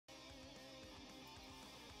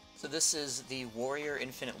So this is the Warrior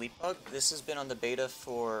Infinite Leap bug. This has been on the beta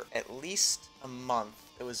for at least a month.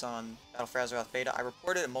 It was on Battle for Azeroth beta. I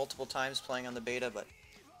reported it multiple times playing on the beta, but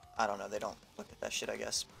I don't know, they don't look at that shit, I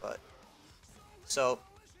guess. But so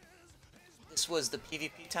this was the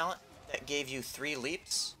PvP talent that gave you 3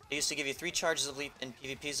 leaps. It used to give you 3 charges of leap in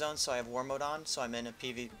PvP zones, so I have war mode on, so I'm in a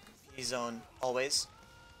PvP zone always.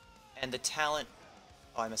 And the talent,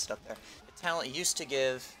 oh, I messed it up there. The talent used to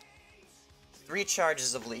give 3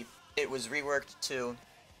 charges of leap. It was reworked to,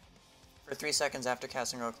 for 3 seconds after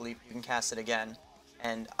casting heroic leap, you can cast it again.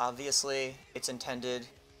 And obviously, it's intended,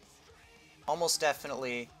 almost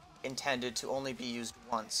definitely intended to only be used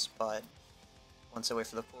once, but once I wait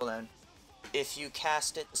for the cooldown. If you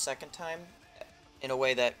cast it the second time, in a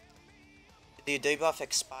way that the debuff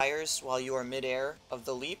expires while you are mid-air of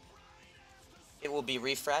the leap, it will be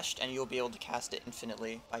refreshed and you'll be able to cast it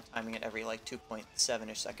infinitely by timing it every like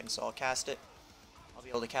 2.7-ish seconds. So I'll cast it. I'll be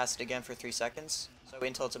able to cast it again for 3 seconds. So I wait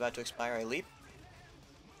until it's about to expire, I leap.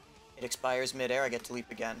 It expires mid-air, I get to leap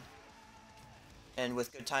again. And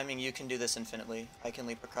with good timing, you can do this infinitely. I can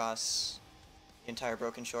leap across the entire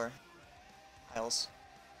Broken Shore Isles.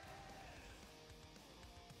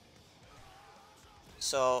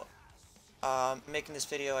 So, making this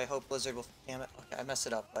video, I hope Blizzard will... Damn it, okay, I messed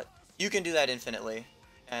it up, but you can do that infinitely.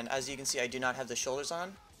 And as you can see, I do not have the shoulders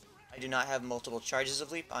on. I do not have multiple charges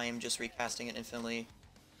of leap. I am just recasting it infinitely.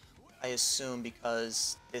 I assume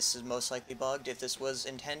because this is most likely bugged. If this was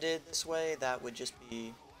intended this way, that would just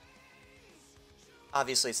be...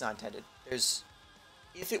 Obviously, it's not intended.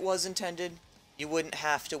 If it was intended, you wouldn't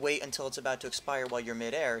have to wait until it's about to expire while you're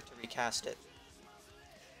mid-air to recast it.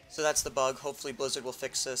 So that's the bug. Hopefully Blizzard will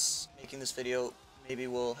fix this. Making this video maybe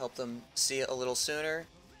will help them see it a little sooner.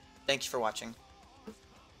 Thank you for watching.